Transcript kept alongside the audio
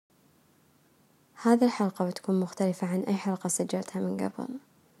هذه الحلقة بتكون مختلفة عن أي حلقة سجلتها من قبل،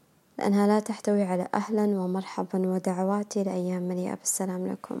 لأنها لا تحتوي على أهلا ومرحبا ودعواتي لأيام مليئة بالسلام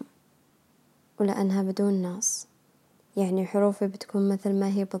لكم، ولأنها بدون نص، يعني حروفي بتكون مثل ما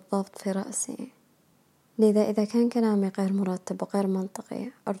هي بالضبط في رأسي. لذا إذا كان كلامي غير مرتب وغير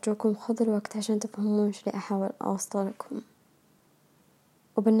منطقي أرجوكم خذوا الوقت عشان تفهمون وش اللي أحاول أوصل لكم.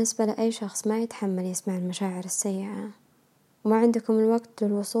 وبالنسبة لأي شخص ما يتحمل يسمع المشاعر السيئة وما عندكم الوقت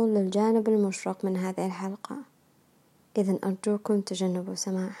للوصول للجانب المشرق من هذه الحلقة، إذن أرجوكم تجنبوا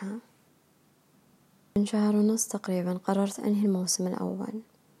سماعها. من 1.5 شهر تقريبا قررت أنهي الموسم الأول،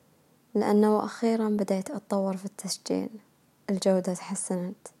 لأنه أخيرا بديت أتطور في التسجيل، الجودة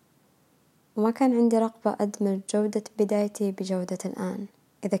تحسنت وما كان عندي رغبة أدمج جودة بدايتي بجودة الآن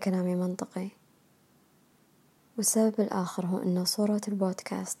إذا كلامي منطقي. والسبب الآخر هو أن صورة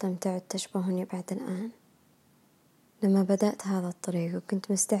البودكاست لم تعد تشبهني بعد الآن. لما بدأت هذا الطريق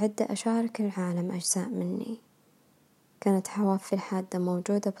وكنت مستعدة أشارك العالم أجزاء مني، كانت حوافي الحادة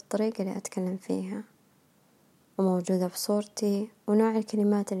موجودة بالطريقة اللي أتكلم فيها، وموجودة بصورتي ونوع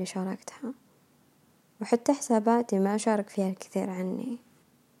الكلمات اللي شاركتها، وحتى حساباتي ما أشارك فيها الكثير عني،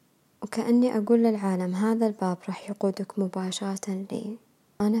 وكأني أقول للعالم هذا الباب راح يقودك مباشرة لي.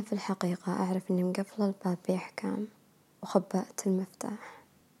 أنا في الحقيقة أعرف أني مقفلة الباب بإحكام وخبأت المفتاح.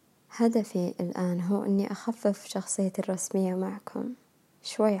 هدفي الآن هو أني أخفف شخصيتي الرسمية معكم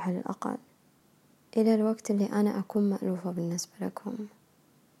شوي على الأقل، إلى الوقت اللي أنا أكون مألوفة بالنسبة لكم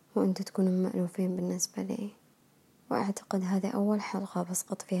وأنتوا تكونوا مألوفين بالنسبة لي. وأعتقد هذه أول حلقة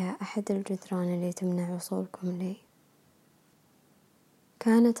بسقط فيها أحد الجدران اللي تمنع وصولكم لي.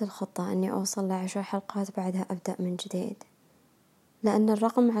 كانت الخطة أني أوصل ل10 حلقات بعدها أبدأ من جديد، لأن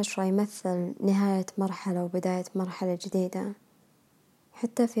الرقم 10 يمثل نهاية مرحلة وبداية مرحلة جديدة.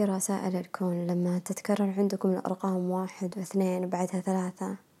 حتى في رسائل الكون لما تتكرر عندكم الأرقام 1 و2 وبعدها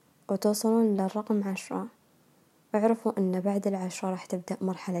 3 وتوصلون للرقم 10، اعرفوا أن بعد 10 راح تبدأ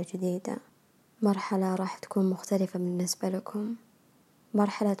مرحلة جديدة، مرحلة راح تكون مختلفة بالنسبة لكم،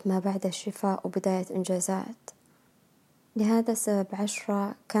 مرحلة ما بعد الشفاء وبداية إنجازات. لهذا السبب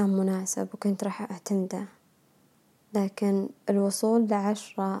 10 كان مناسب وكنت راح أعتمده، لكن الوصول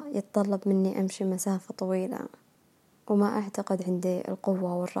ل10 يتطلب مني أمشي مسافة طويلة، وما أعتقد عندي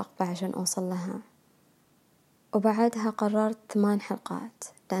القوة والرغبة عشان أوصل لها. وبعدها قررت 8 حلقات،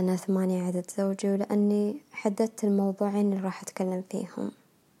 لأن 8 عدد زوجي، ولأني حددت الموضوعين اللي راح أتكلم فيهم.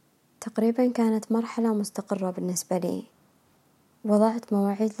 تقريبا كانت مرحلة مستقرة بالنسبة لي، وضعت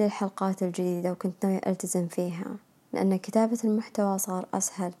مواعيد للحلقات الجديدة وكنت ناوية ألتزم فيها، لأن كتابة المحتوى صار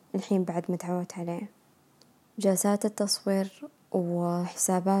أسهل الحين بعد ما تعودت عليه. جلسات التصوير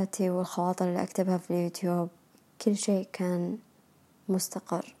وحساباتي والخواطر اللي أكتبها في اليوتيوب كل شيء كان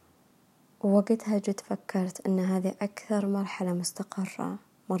مستقر. ووقتها جيت فكرت أن هذه أكثر مرحلة مستقرة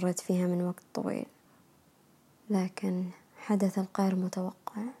مرت فيها من وقت طويل، لكن حدث الغير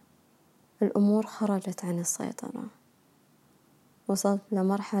متوقع. الأمور خرجت عن السيطرة، وصلت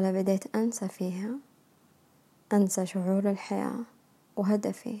لمرحلة بديت أنسى فيها، أنسى شعور الحياة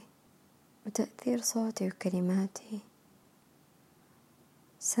وهدفي وتأثير صوتي وكلماتي.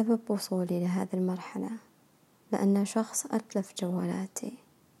 سبب وصولي لهذه المرحلة لأن شخص أتلف جوالاتي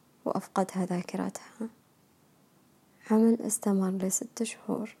وأفقدها ذاكرتها. عمل استمر ل6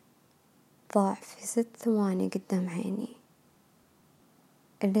 شهور ضاع في 6 ثواني قدام عيني.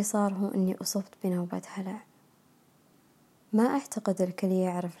 اللي صار هو أني أصبت بنوبة هلع. ما أعتقد الكل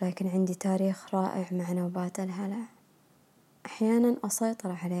يعرف، لكن عندي تاريخ رائع مع نوبات الهلع، أحيانا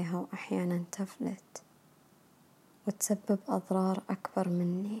أسيطر عليها وأحيانا تفلت وتسبب أضرار أكبر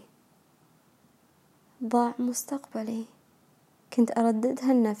مني. ضاع مستقبلي، كنت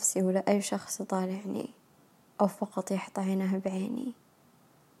أرددها لنفسي ولأي شخص يطالعني أو فقط يحط عينه بعيني.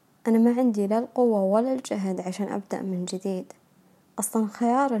 أنا ما عندي لا القوة ولا الجهد عشان أبدأ من جديد، أصلا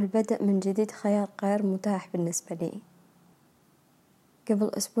خيار البدء من جديد خيار غير متاح بالنسبة لي.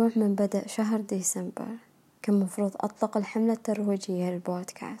 قبل أسبوع من بدء شهر ديسمبر كان مفروض أطلق الحملة الترويجية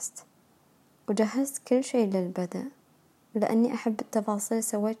للبودكاست، وجهزت كل شيء للبدء، لأني أحب التفاصيل.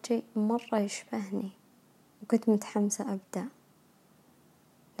 سويت شيء مرة يشبهني وكنت متحمسة أبدأ،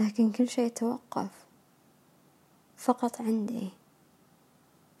 لكن كل شيء توقف فقط عندي.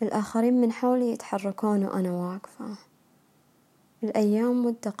 الآخرين من حولي يتحركون وأنا واقفة. الأيام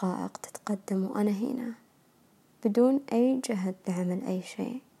والدقائق تتقدم وأنا هنا بدون أي جهد لعمل أي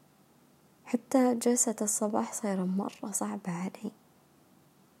شيء. حتى جلسة الصباح صايرة مرة صعبة علي.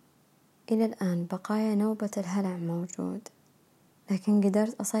 إلى الآن بقايا نوبة الهلع موجود، لكن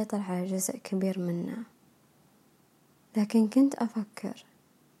قدرت أسيطر على جزء كبير منه. لكن كنت أفكر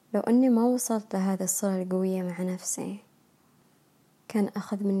لو أني ما وصلت لهذه الصلة القوية مع نفسي كان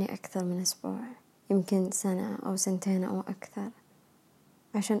أخذ مني أكثر من أسبوع. يمكن سنة أو سنتين أو أكثر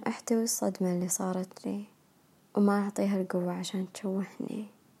عشان أحتوي الصدمة اللي صارت لي وما أعطيها القوة عشان تشوهني.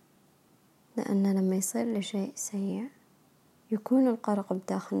 لأن لما يصير لي شيء سيء يكون الغرق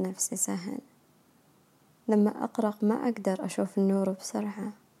بداخل نفسي سهل. لما أغرق ما أقدر أشوف النور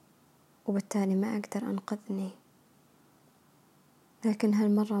بسرعة، وبالتالي ما أقدر أنقذني. لكن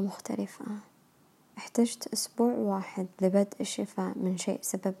هالمرة مختلفة، احتجت أسبوع واحد لبدء الشفاء من شيء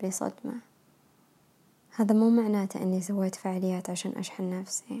سبب لي صدمة. هذا مو معناته أني سويت فعاليات عشان أشحن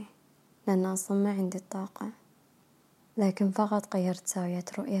نفسي، لأن أصلا ما عندي الطاقة، لكن فقط غيرت زاوية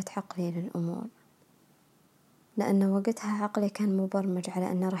رؤية عقلي للأمور. لأن وقتها عقلي كان مبرمج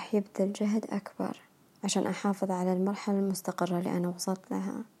على أنه راح يبذل جهد أكبر عشان أحافظ على المرحلة المستقرة اللي أنا وصلت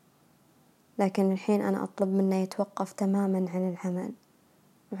لها. لكن الحين أنا أطلب منه يتوقف تماما عن العمل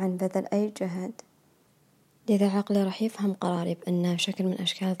وعن بذل أي جهد. لذا عقلي راح يفهم قراري بأنه شكل من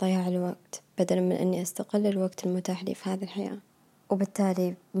أشكال ضياع الوقت، بدلا من أني أستغل الوقت المتاح لي في هذه الحياة.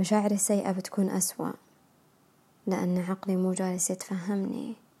 وبالتالي مشاعري السيئة بتكون أسوأ، لأن عقلي مو جالس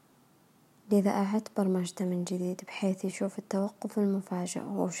يتفهمني. لذا أعدت برمجته من جديد بحيث يشوف التوقف المفاجئ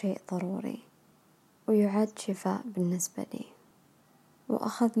هو شيء ضروري، ويعد شفاء بالنسبة لي.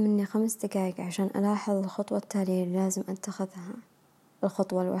 وأخذ مني 5 دقايق عشان ألاحظ الخطوة التالية اللي لازم أتخذها،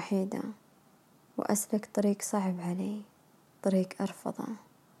 الخطوة الوحيدة، وأسلك طريق صعب علي، طريق أرفضه،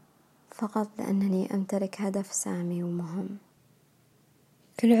 فقط لأنني أمتلك هدف سامي ومهم.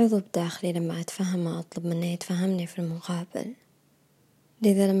 كل عضو بداخلي لما أتفهمه أطلب منه يتفهمني في المقابل.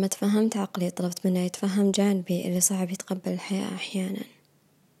 لذا لما تفهمت عقلي طلبت منه يتفهم جانبي اللي صعب يتقبل الحياة أحيانا،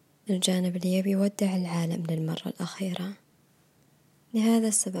 الجانب اللي يبي يودع العالم للمرة الأخيرة. لهذا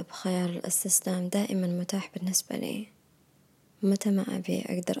السبب خيار الاستسلام دائما متاح بالنسبة لي. متى ما أبي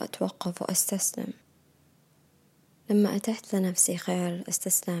أقدر أتوقف وأستسلم. لما أتحت لنفسي خيار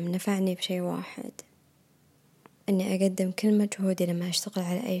الاستسلام نفعني بشيء واحد، أني أقدم كل مجهودي لما أشتغل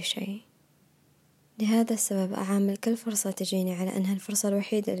على أي شيء. لهذا السبب أعامل كل فرصة تجيني على أنها الفرصة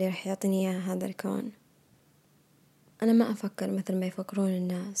الوحيدة اللي رح يعطيني إياها هذا الكون. أنا ما أفكر مثل ما يفكرون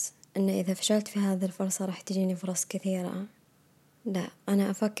الناس أن إذا فشلت في هذه الفرصة رح تجيني فرص كثيرة. لا،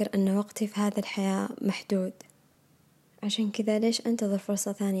 أنا أفكر أن وقتي في هذه الحياة محدود، عشان كذا ليش أنتظر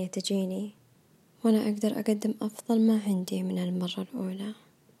فرصة ثانية تجيني وأنا أقدر أقدم أفضل ما عندي من المرة الأولى.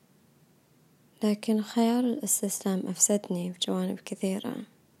 لكن خيار الاستسلام أفسدني بجوانب كثيرة.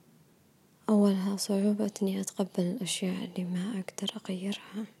 أولها صعوبة إني أتقبل الأشياء اللي ما أقدر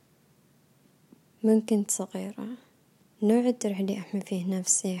أغيرها. من كنت صغيرة نوع الدرع اللي أحمي فيه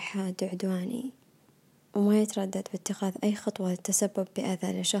نفسي حاد وعدواني، وما يتردد باتخاذ أي خطوة للتسبب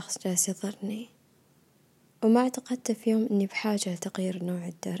بأذى لشخص جالس يضرني. وما اعتقدت في يوم أني بحاجة لتغيير نوع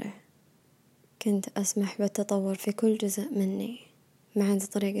الدرع. كنت أسمح بالتطور في كل جزء مني، ما عندي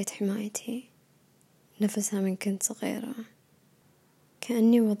طريقة حمايتي نفسها. من كنت صغيرة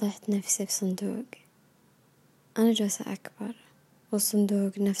كأني وضعت نفسي في صندوق، أنا جالسة أكبر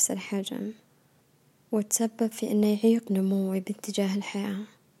والصندوق نفس الحجم، وتسبب في أنه يعيق نموي باتجاه الحياة،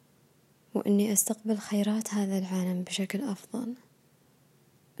 وأني أستقبل خيرات هذا العالم بشكل أفضل.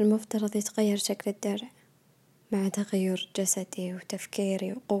 المفترض يتغير شكل الدرع مع تغير جسدي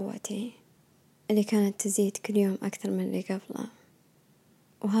وتفكيري وقوتي اللي كانت تزيد كل يوم أكثر من اللي قبله.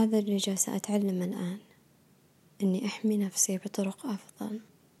 وهذا اللي جالسة أتعلم الآن، أني أحمي نفسي بطرق أفضل.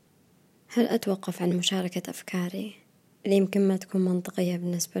 هل أتوقف عن مشاركة أفكاري اللي يمكن ما تكون منطقية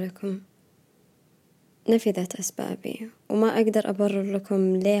بالنسبة لكم؟ نفذت أسبابي، وما أقدر أبرر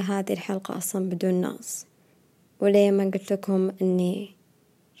لكم ليه هذه الحلقة أصلا بدون نص، وليه ما قلت لكم أني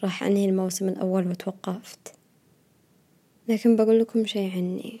راح أنهي الموسم الأول وتوقفت. لكن بقول لكم شيء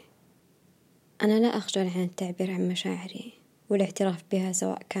عني، أنا لا أخجل عن التعبير عن مشاعري والاعتراف بها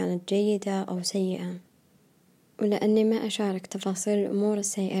سواء كانت جيدة أو سيئة، ولأني ما أشارك تفاصيل الأمور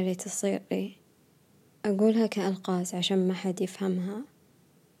السيئة اللي تصير لي، أقولها كألغاز عشان ما حد يفهمها.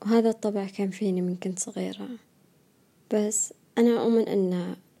 وهذا الطبع كان فيني من كنت صغيرة. بس أنا أؤمن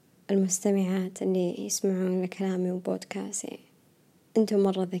أن المستمعات اللي يسمعون لكلامي وبودكاسي أنتم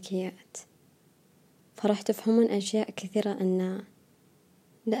مرة ذكيات، فرح تفهمون أشياء كثيرة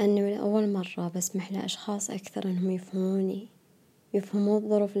لأني لأول مرة بسمح لأشخاص أكثر أنهم يفهموني، يفهمون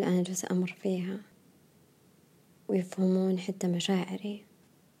الظروف اللي أنا جالسة أمر فيها، ويفهمون حتى مشاعري.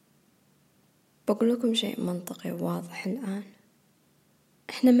 بقول لكم شيء منطقي وواضح الآن،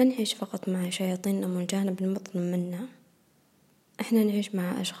 إحنا ما نعيش فقط مع شياطيننا من الجانب المظلم منا، إحنا نعيش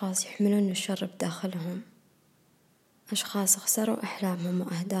مع أشخاص يحملون الشر بداخلهم، أشخاص خسروا أحلامهم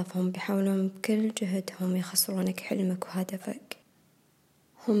وأهدافهم بيحاولون بكل جهدهم يخسرونك حلمك وهدفك.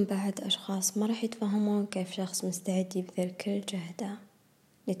 هم بعد أشخاص ما راح يتفهمون كيف شخص مستعد يبذل كل جهده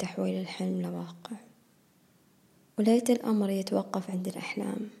لتحويل الحلم لواقع. وليت الأمر يتوقف عند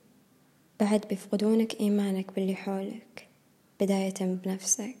الأحلام، بعد بيفقدونك إيمانك باللي حولك، بداية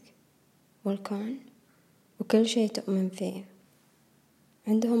بنفسك والكون وكل شيء تؤمن فيه.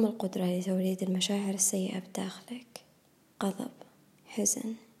 عندهم القدرة لتوليد المشاعر السيئة بداخلك، غضب،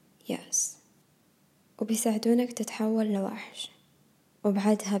 حزن، يأس، وبيساعدونك تتحول لوحش،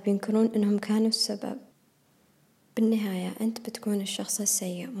 وبعدها بينكرون إنهم كانوا السبب. بالنهاية أنت بتكون الشخص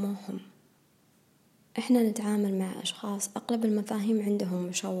السيء مو هم. إحنا نتعامل مع أشخاص أغلب المفاهيم عندهم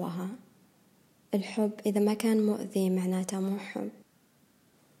مشوهة. الحب إذا ما كان مؤذي معناته مو حب،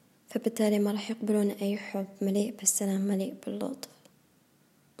 فبالتالي ما راح يقبلون أي حب مليء بالسلام، مليء باللطف،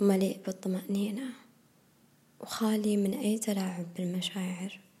 ومليء بالطمأنينة، وخالي من أي تلاعب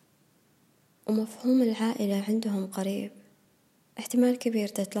بالمشاعر. ومفهوم العائلة عندهم قريب، احتمال كبير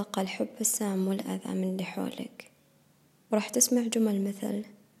تتلقى الحب السام والأذى من اللي حولك، وراح تسمع جمل مثل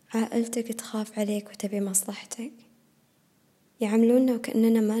عائلتك تخاف عليك وتبي مصلحتك. يعاملوننا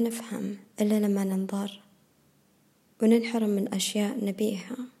وكأننا ما نفهم إلا لما ننضر وننحرم من أشياء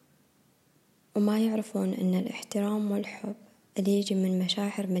نبيها، وما يعرفون أن الاحترام والحب اللي يجي من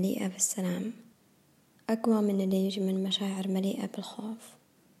مشاعر مليئة بالسلام أقوى من اللي يجي من مشاعر مليئة بالخوف.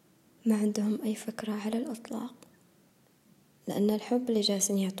 ما عندهم أي فكرة على الإطلاق، لأن الحب اللي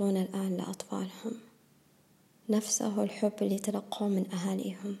جالسين يعطونه الآن لأطفالهم نفسه هو الحب اللي تلقوه من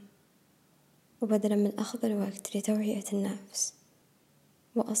أهاليهم، وبدلا من أخذ الوقت لتوعية النفس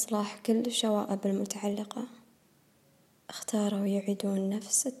وإصلاح كل الشوائب المتعلقة، اختاروا يعيدون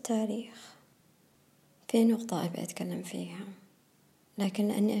نفس التاريخ. في نقطة أبي أتكلم فيها، لكن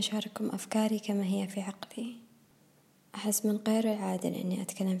لأني أشارككم أفكاري كما هي في عقلي، أحس من غير العادل أني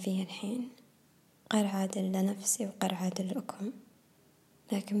أتكلم فيها الحين، غير عادل لنفسي وغير عادل لكم.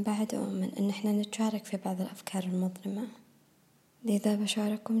 لكن بعد أؤمن أن احنا نتشارك في بعض الأفكار المظلمة، لذا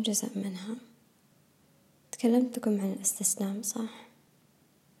بشارككم جزء منها. تكلمتكم عن الاستسلام، صح؟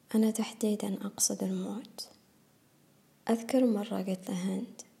 أنا تحديدا أقصد الموت. أذكر مرة قلت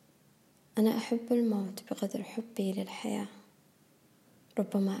لهند أنا أحب الموت بقدر حبي للحياة،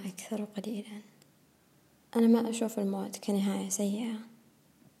 ربما أكثر قليلا. أنا ما أشوف الموت كنهاية سيئة،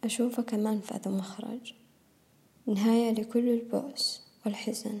 أشوفه كمنفذ ومخرج، نهاية لكل البؤس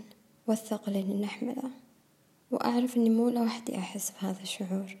والحزن والثقل اللي نحمله. وأعرف أني مو لوحدي أحس بهذا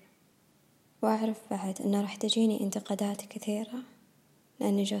الشعور، وأعرف بعد أنه راح تجيني انتقادات كثيرة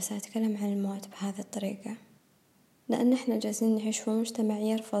لأني جالسة أتكلم عن الموت بهذه الطريقة، لأن إحنا جالسين نعيش في مجتمع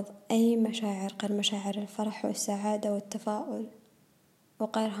يرفض أي مشاعر غير مشاعر الفرح والسعادة والتفاؤل،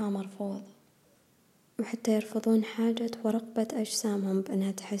 وغيرها مرفوض. وحتى يرفضون حاجة ورغبة أجسامهم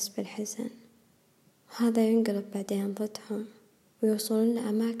بأنها تحس بالحزن، هذا ينقلب بعدين ضدهم ويوصلون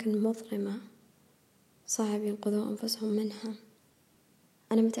لأماكن مظلمة صعب ينقذوا أنفسهم منها.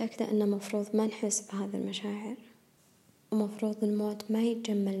 أنا متأكدة أن مفروض ما نحس بهذه المشاعر، ومفروض الموت ما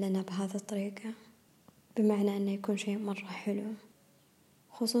يتجمل لنا بهذه الطريقة، بمعنى أنه يكون شيء مرة حلو،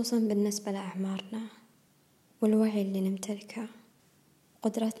 خصوصا بالنسبة لأعمارنا والوعي اللي نمتلكه،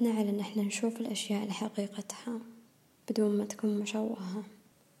 قدرتنا على أن احنا نشوف الأشياء لحقيقتها بدون ما تكون مشوهة.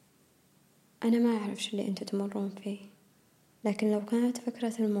 أنا ما أعرف شو اللي أنتوا تمرون فيه، لكن لو كانت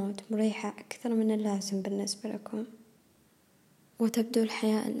فكرة الموت مريحة أكثر من اللازم بالنسبة لكم، وتبدو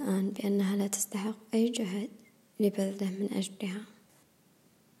الحياة الآن بأنها لا تستحق أي جهد لبذله من أجلها،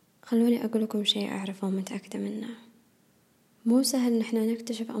 خلوني أقول لكم شيء أعرفه ومتأكدة منه. مو سهل نحن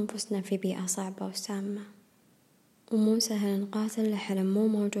نكتشف أنفسنا في بيئة صعبة وسامة، ومو سهل نقاتل لحلم مو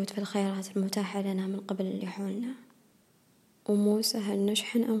موجود في الخيارات المتاحة لنا من قبل اللي حولنا، ومو سهل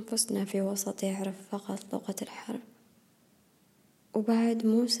نشحن أنفسنا في وسط يعرف فقط لغة الحرب. وبعد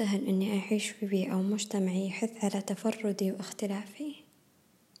مو سهل أني أعيش في بيئة ومجتمع يحث على تفردي واختلافي،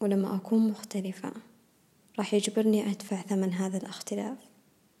 ولما أكون مختلفة راح يجبرني أدفع ثمن هذا الاختلاف.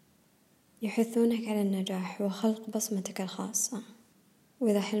 يحثونك على النجاح وخلق بصمتك الخاصة،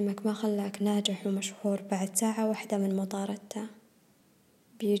 وإذا حلمك ما خلاك ناجح ومشهور بعد ساعة واحدة من مطاردته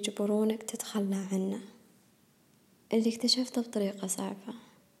بيجبرونك تتخلى عنه. اللي اكتشفته بطريقة صعبة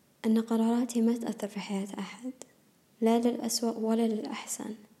أن قراراتي ما تأثر في حياة أحد، لا للأسوأ ولا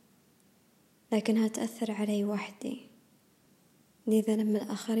للأحسن، لكنها تأثر علي وحدي. لذا لما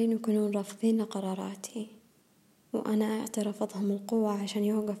الآخرين يكونون رافضين لقراراتي وأنا أعطي رفضهم القوة عشان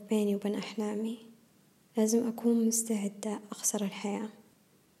يوقف بيني وبين أحلامي، لازم أكون مستعدة أخسر الحياة،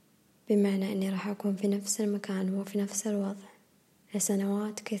 بمعنى أني راح أكون في نفس المكان وفي نفس الوضع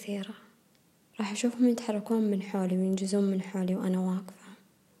لسنوات كثيرة. راح أشوفهم يتحركون من حولي وينجزون من حولي وأنا واقفة.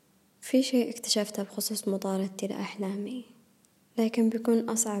 في شيء اكتشفته بخصوص مطاردتي لأحلامي، لكن بيكون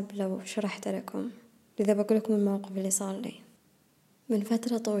أصعب لو شرحت لكم، لذا بقول لكم الموقف اللي صار لي. من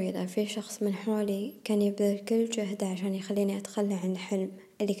فترة طويلة في شخص من حولي كان يبذل كل جهده عشان يخليني أتخلى عن الحلم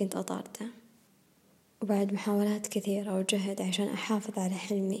اللي كنت أطارده، وبعد محاولات كثيرة وجهد عشان أحافظ على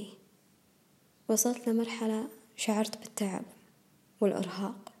حلمي وصلت لمرحلة شعرت بالتعب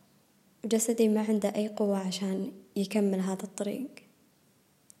والإرهاق، وجسدي ما عنده أي قوة عشان يكمل هذا الطريق،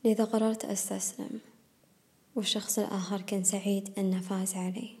 لذا قررت أستسلم. والشخص الآخر كان سعيد أنه فاز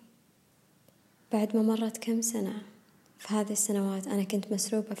علي. بعد ما مرت كم سنة، في هذه السنوات أنا كنت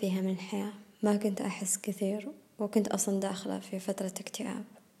مسلوبة فيها من الحياة، ما كنت أحس كثير، وكنت أصلا داخلة في فترة اكتئاب.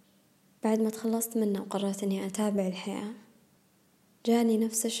 بعد ما تخلصت منه وقررت أني أتابع الحياة، جاني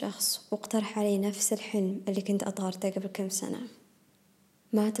نفس الشخص واقترح علي نفس الحلم اللي كنت أطارده قبل كم سنة.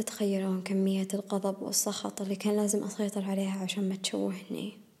 ما تتخيلون كمية الغضب والسخط اللي كان لازم أسيطر عليها عشان ما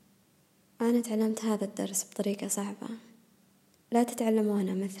تشوهني. أنا تعلمت هذا الدرس بطريقة صعبة، لا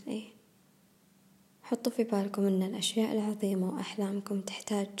تتعلمونه مثلي. حطوا في بالكم أن الأشياء العظيمة وأحلامكم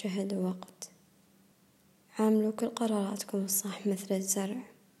تحتاج جهد ووقت. عاملوا كل قراراتكم الصح مثل الزرع،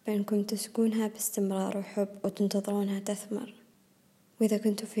 بأنكم تسقونها باستمرار وحب وتنتظرونها تثمر. وإذا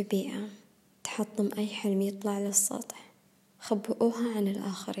كنتوا في بيئة تحطم أي حلم يطلع للسطح، خبئوها عن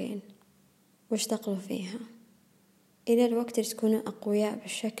الآخرين واشتغلوا فيها إلى الوقت اللي تكونوا أقوياء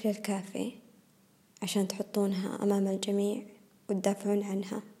بالشكل الكافي عشان تحطونها أمام الجميع وتدافعون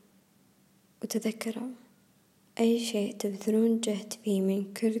عنها. وتذكروا، أي شيء تبذلون جهد فيه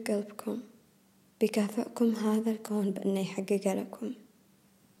من كل قلبكم بيكافئكم هذا الكون بأنه يحقق لكم.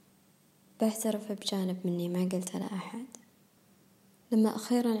 بعترف بجانب مني ما قلت لأحد. لما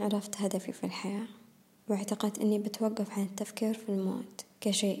أخيرا عرفت هدفي في الحياة واعتقدت أني بتوقف عن التفكير في الموت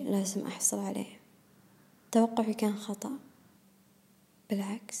كشيء لازم أحصل عليه، توقعي كان خطأ.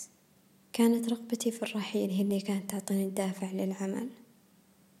 بالعكس، كانت رغبتي في الرحيل هي اللي كانت تعطيني الدافع للعمل،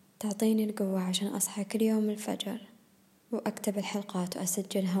 تعطيني القوة عشان أصحى كل يوم الفجر وأكتب الحلقات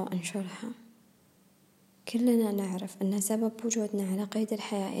وأسجلها وأنشرها. كلنا نعرف أن سبب وجودنا على قيد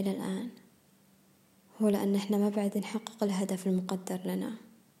الحياة إلى الآن هو لأن إحنا ما بعد نحقق الهدف المقدر لنا،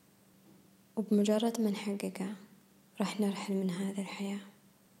 وبمجرد ما نحققه راح نرحل من هذه الحياة.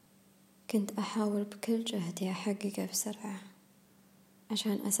 كنت أحاول بكل جهدي أحققه بسرعة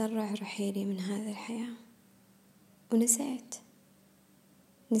عشان أسرع رحيلي من هذه الحياة،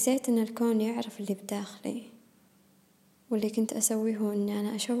 ونسيت أن الكون يعرف اللي بداخلي، واللي كنت أسويه هو أني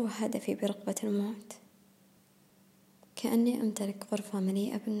أنا أشوه هدفي برغبة الموت، كأني أمتلك غرفة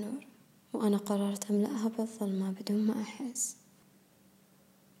مليئة بالنور وأنا قررت أملأها بالظلمة بدون ما أحس.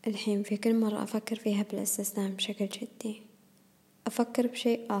 الحين في كل مرة أفكر فيها بالاستسلام بشكل جدي، أفكر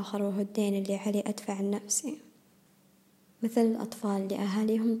بشيء آخر وهو الدين اللي علي أدفع عن نفسي، مثل الأطفال اللي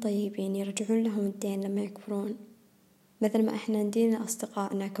أهاليهم طيبين يرجعون لهم الدين لما يكبرون، مثل ما إحنا ندين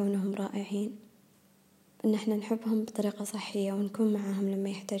لأصدقائنا كونهم رائعين، إن إحنا نحبهم بطريقة صحية ونكون معهم لما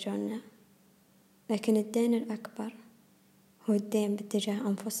يحتاجوننا. لكن الدين الأكبر هو الدين باتجاه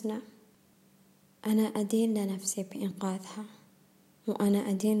أنفسنا. أنا أدين لنفسي بإنقاذها، وأنا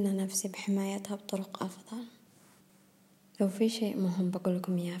أدين لنفسي بحمايتها بطرق أفضل. لو في شيء مهم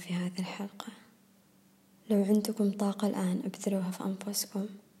بقولكم إياه في هذه الحلقة، لو عندكم طاقة الآن ابذلوها في أنفسكم،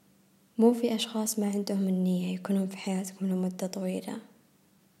 مو في أشخاص ما عندهم النية يكونون في حياتكم لمدة طويلة،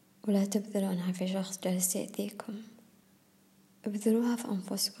 ولا تبذلونها في شخص جالس يأذيكم. ابذلوها في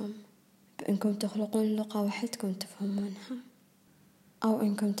أنفسكم بأنكم تخلقون لغة وحدكم تفهمونها، أو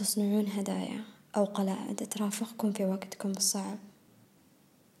أنكم تصنعون هدايا أو قلائد ترافقكم في وقتكم الصعب،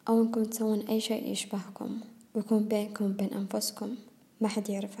 أو أنكم تسوون أي شيء يشبهكم ويكون بينكم وبين أنفسكم ما حد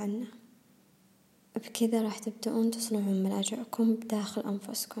يعرف عنه. بكذا راح تبدأون تصنعون ملاجئكم بداخل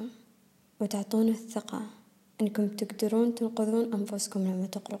أنفسكم، وتعطون الثقة أنكم تقدرون تنقذون أنفسكم لما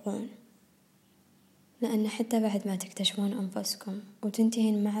تقلقون. لأن حتى بعد ما تكتشفون أنفسكم وتنتهي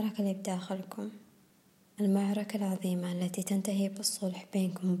المعركة اللي بداخلكم، المعركة العظيمة التي تنتهي بالصلح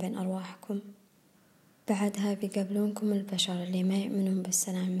بينكم وبين أرواحكم، بعدها بيقابلونكم البشر اللي ما يؤمنون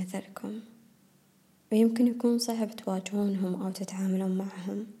بالسلام مثلكم، ويمكن يكون صعب تواجهونهم أو تتعاملون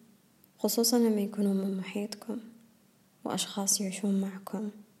معهم، خصوصا لما يكونون من محيطكم وأشخاص يعيشون معكم.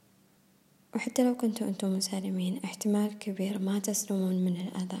 وحتى لو كنتوا أنتم مسالمين، احتمال كبير ما تسلمون من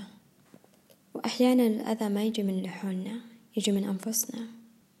الأذى. وأحيانا الأذى ما يجي من لحولنا، يجي من أنفسنا،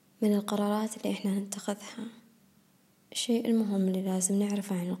 من القرارات اللي إحنا نتخذها. الشيء المهم اللي لازم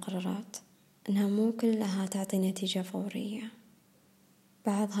نعرفه عن القرارات إنها مو كلها تعطي نتيجة فورية،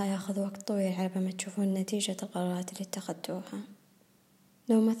 بعضها ياخذ وقت طويل على ما تشوفون نتيجة القرارات اللي اتخذتوها.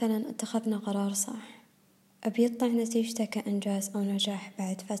 لو مثلا اتخذنا قرار صح، بيطلع نتيجته كإنجاز أو نجاح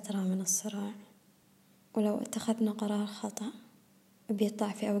بعد فترة من الصراع، ولو اتخذنا قرار خطأ بيطلع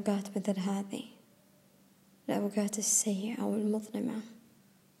في أوقات مثل هذه. الأوقات السيئة والمظلمة.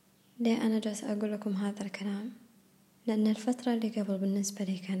 ليه أنا جالس أقول لكم هذا الكلام؟ لأن الفترة اللي قبل بالنسبة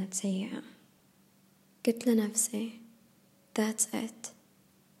لي كانت سيئة. قلت لنفسي That's it.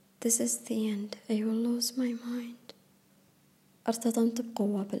 This is the end. I will lose my mind. ارتطمت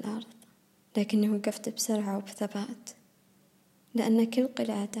بقوة بالأرض، لكني وقفت بسرعة وبثبات، لأن كل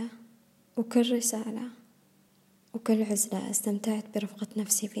قلادة وكل رسالة وكل عزلة استمتعت برفقة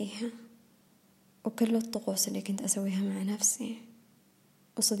نفسي فيها، وكل الطقوس اللي كنت أسويها مع نفسي،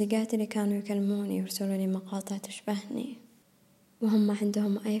 وصديقاتي اللي كانوا يكلموني ويرسلوني مقاطع تشبهني وهم ما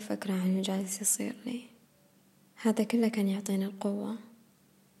عندهم أي فكرة عن اللي جالس يصير لي. هذا كله كان يعطيني القوة.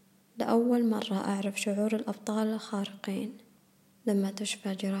 لأول مرة أعرف شعور الأبطال الخارقين لما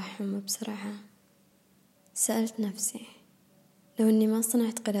تشفى جراحهم بسرعة. سألت نفسي لو أني ما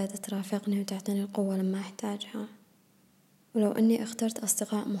صنعت قلادة ترافقني وتعطيني القوة لما أحتاجها، ولو أني اخترت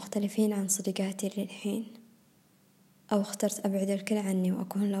أصدقاء مختلفين عن صديقاتي للحين، أو اخترت أبعد الكل عني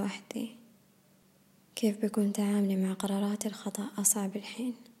وأكون لوحدي، كيف بيكون تعاملي مع قراراتي الخطأ أصعب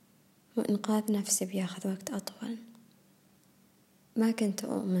الحين، وإنقاذ نفسي بياخذ وقت أطول. ما كنت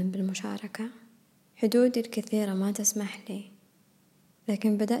أؤمن بالمشاركة، حدودي الكثيرة ما تسمح لي،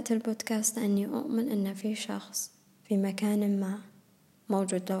 لكن بدأت البودكاست لأني أؤمن أن في شخص في مكان ما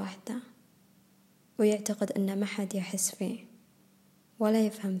موجود لوحده، ويعتقد أن ما حد يحس فيه ولا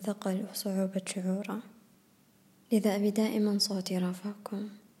يفهم ثقل وصعوبة شعوره. لذا أبي دائما صوتي يرافقكم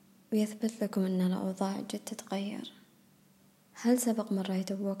ويثبت لكم أن الأوضاع جد تتغير. هل سبق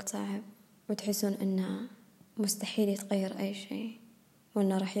مريتوا بوقت صعب وتحسون أنه مستحيل يتغير أي شيء،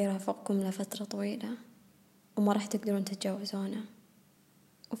 وأنه رح يرافقكم لفترة طويلة وما رح تقدرون تتجاوزونه،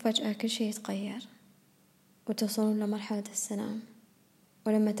 وفجأة كل شيء يتغير وتوصلون لمرحلة السلام،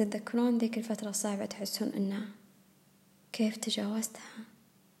 ولما تتذكرون ذيك الفترة الصعبة تحسون أنه كيف تجاوزتها،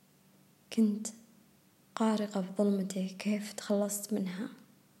 كنت غارقة بظلمتي، كيف تخلصت منها.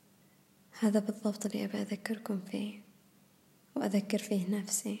 هذا بالضبط اللي أبي أذكركم فيه وأذكر فيه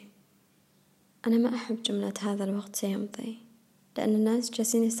نفسي. أنا ما أحب جملة هذا الوقت سيمضي، لأن الناس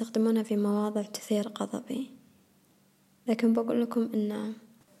جالسين يستخدمونها في مواضع تثير غضبي، لكن بقول لكم إن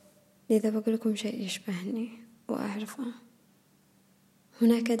لذا بقول لكم شيء يشبهني وأعرفه.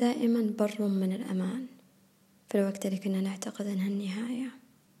 هناك دائما بر من الأمان في الوقت اللي كنا نعتقد أنها النهاية.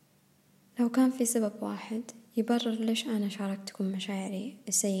 لو كان في سبب واحد يبرر ليش أنا شاركتكم مشاعري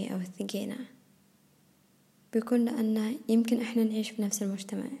السيئة والثقيلة، بيكون لأن يمكن إحنا نعيش في نفس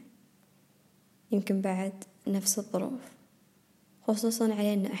المجتمع، يمكن بعد نفس الظروف، خصوصا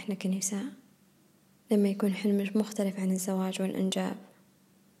علينا إحنا كنساء. لما يكون حلمك مختلف عن الزواج والإنجاب،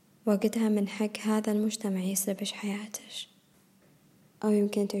 وقتها من حق هذا المجتمع يسربش حياتك. أو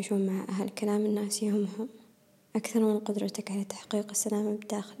يمكن تعيشون مع أهل كلام الناس يهمهم أكثر من قدرتك على تحقيق السلام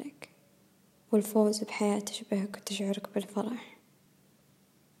بداخلك والفوز بحياة تشبهك وتشعرك بالفرح.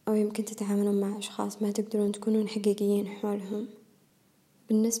 أو يمكن تتعاملون مع أشخاص ما تقدرون تكونون حقيقيين حولهم.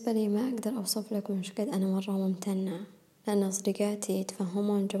 بالنسبة لي ما أقدر أوصف لكم إيش قد أنا مرة ممتنة، لأن أصدقائي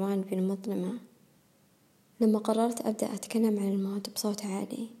يتفهمون جوانبي المظلمة. لما قررت أبدأ أتكلم عن الموت بصوت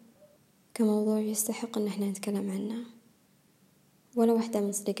عالي كموضوع يستحق أن احنا نتكلم عنه، ولا واحدة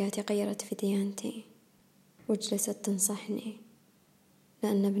من صديقاتي غيرت في ديانتي وجلست تنصحني،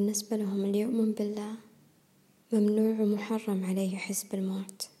 لأن بالنسبة لهم اللي يؤمن بالله ممنوع ومحرم عليه يحس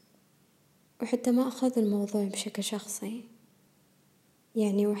بالموت. وحتى ما أخذ الموضوع بشكل شخصي،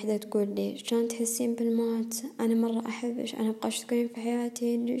 يعني واحدة تقول لي شلون تحسين بالموت، أنا مرة أحبش، أنا أبغاش تكونين في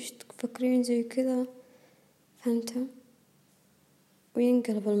حياتي، ليش تفكرين زي كذا، فهمتوا؟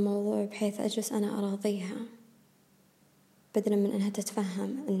 وينقلب الموضوع بحيث أجلس أنا أراضيها بدلا من أنها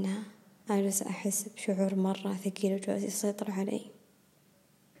تتفهم أنها أجلس أحس بشعور مرة ثقيل وجالس يسيطر علي.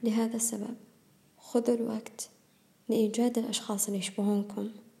 لهذا السبب خذوا الوقت لإيجاد الأشخاص اللي يشبهونكم،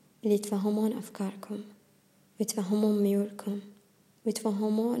 اللي يتفهمون أفكاركم ويتفهمون ميولكم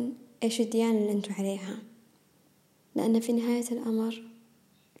ويتفهمون إيش الديانة اللي أنتوا عليها، لأن في نهاية الأمر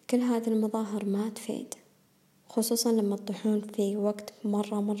كل هذه المظاهر ما تفيد، خصوصا لما تطيحون في وقت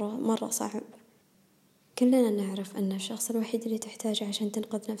مرة صعب. كلنا نعرف أن الشخص الوحيد اللي تحتاجه عشان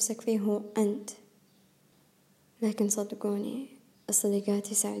تنقذ نفسك فيه هو أنت، لكن صدقوني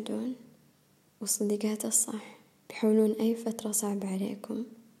الصديقات يساعدون، والصديقات الصح بيحولون أي فترة صعبة عليكم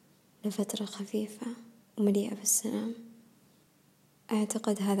لفترة خفيفة ومليئة بالسلام.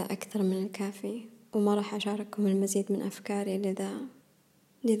 أعتقد هذا أكثر من الكافي، وما راح أشارككم المزيد من أفكاري،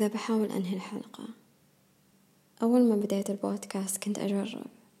 لذا بحاول أنهي الحلقة. أول ما بديت البودكاست كنت أجرب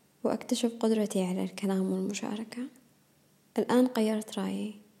وأكتشف قدرتي على الكلام والمشاركة. الآن غيرت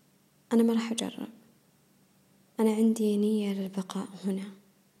رأيي، أنا ما راح أجرب، أنا عندي نية للبقاء هنا،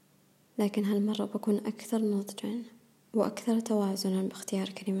 لكن هالمرة بكون أكثر نضجا وأكثر توازنا باختيار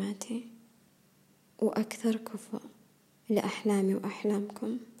كلماتي وأكثر كفؤ لأحلامي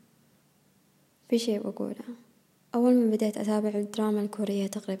وأحلامكم. في شيء بقوله، أول ما بديت أتابع الدراما الكورية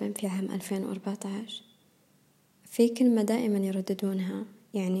تقريبا في عام 2014 في كلمة دائما يرددونها،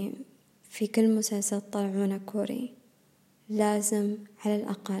 يعني في كل مسلسل طلعونه كوري لازم على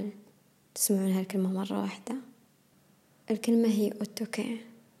الأقل تسمعون هالكلمة مرة واحدة. الكلمة هي أوتوكي.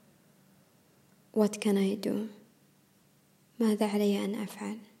 What can I do؟ ماذا علي أن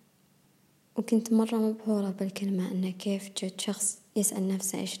أفعل؟ وكنت مرة مبهورة بالكلمة، أنه كيف جد شخص يسأل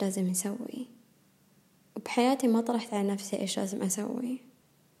نفسه إيش لازم يسوي. وبحياتي ما طرحت على نفسي إيش لازم أسوي،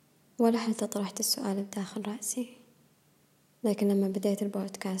 ولا حتى طرحت السؤال بداخل رأسي. لكن لما بديت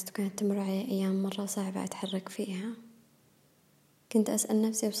البودكاست وكانت تمر علي أيام مرة صعبة أتحرك فيها، كنت أسأل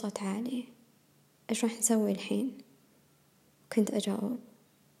نفسي بصوت عالي إيش راح نسوي الحين؟ كنت أجاوب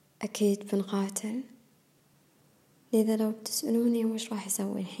أكيد بنقاتل. لذا لو بتسألوني وش راح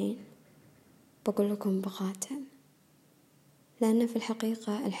أسوي الحين، بقول لكم بقاتل، لأن في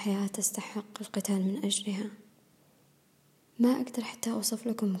الحقيقة الحياة تستحق القتال من أجلها. ما أقدر حتى أوصف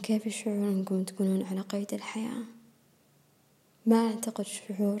لكم كيف الشعور أنكم تكونون على قيد الحياة. ما أعتقد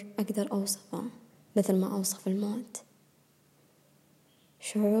شعور أقدر أوصفه مثل ما أوصف الموت.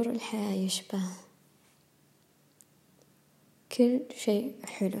 شعور الحياة يشبه كل شيء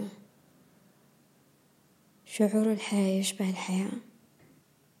حلو. شعور الحياة يشبه الحياة،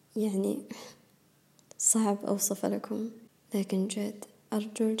 يعني صعب أوصف لكم، لكن جد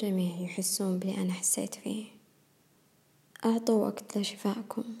أرجو الجميع يحسون باللي أنا حسيت فيه. أعطوا وقت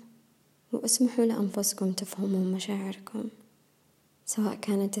لشفائكم، واسمحوا لأنفسكم تفهمون مشاعركم، سواء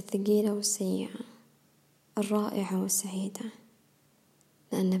كانت الثقيلة والسيئة، الرائعة والسعيدة،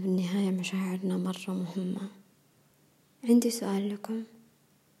 لأن بالنهاية مشاعرنا مرة مهمة. عندي سؤال لكم،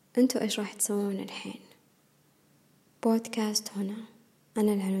 أنتوا إيش راح تسوون الحين؟ بودكاست هنا،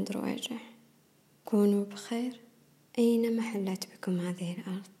 أنا العنود رواجح. كونوا بخير أينما حلت بكم هذه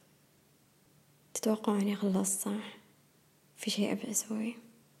الأرض. تتوقعوني خلصت صح؟ في شيء أبي أسويه.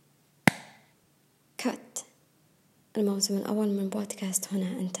 كات. الموسم الأول من بودكاست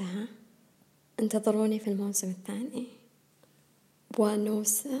هنا انتهى. انتظروني في الموسم الثاني.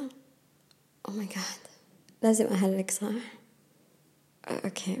 بوانوسا. أو ماي جاد، لازم أهلك صح؟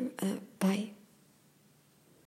 أوكي. باي.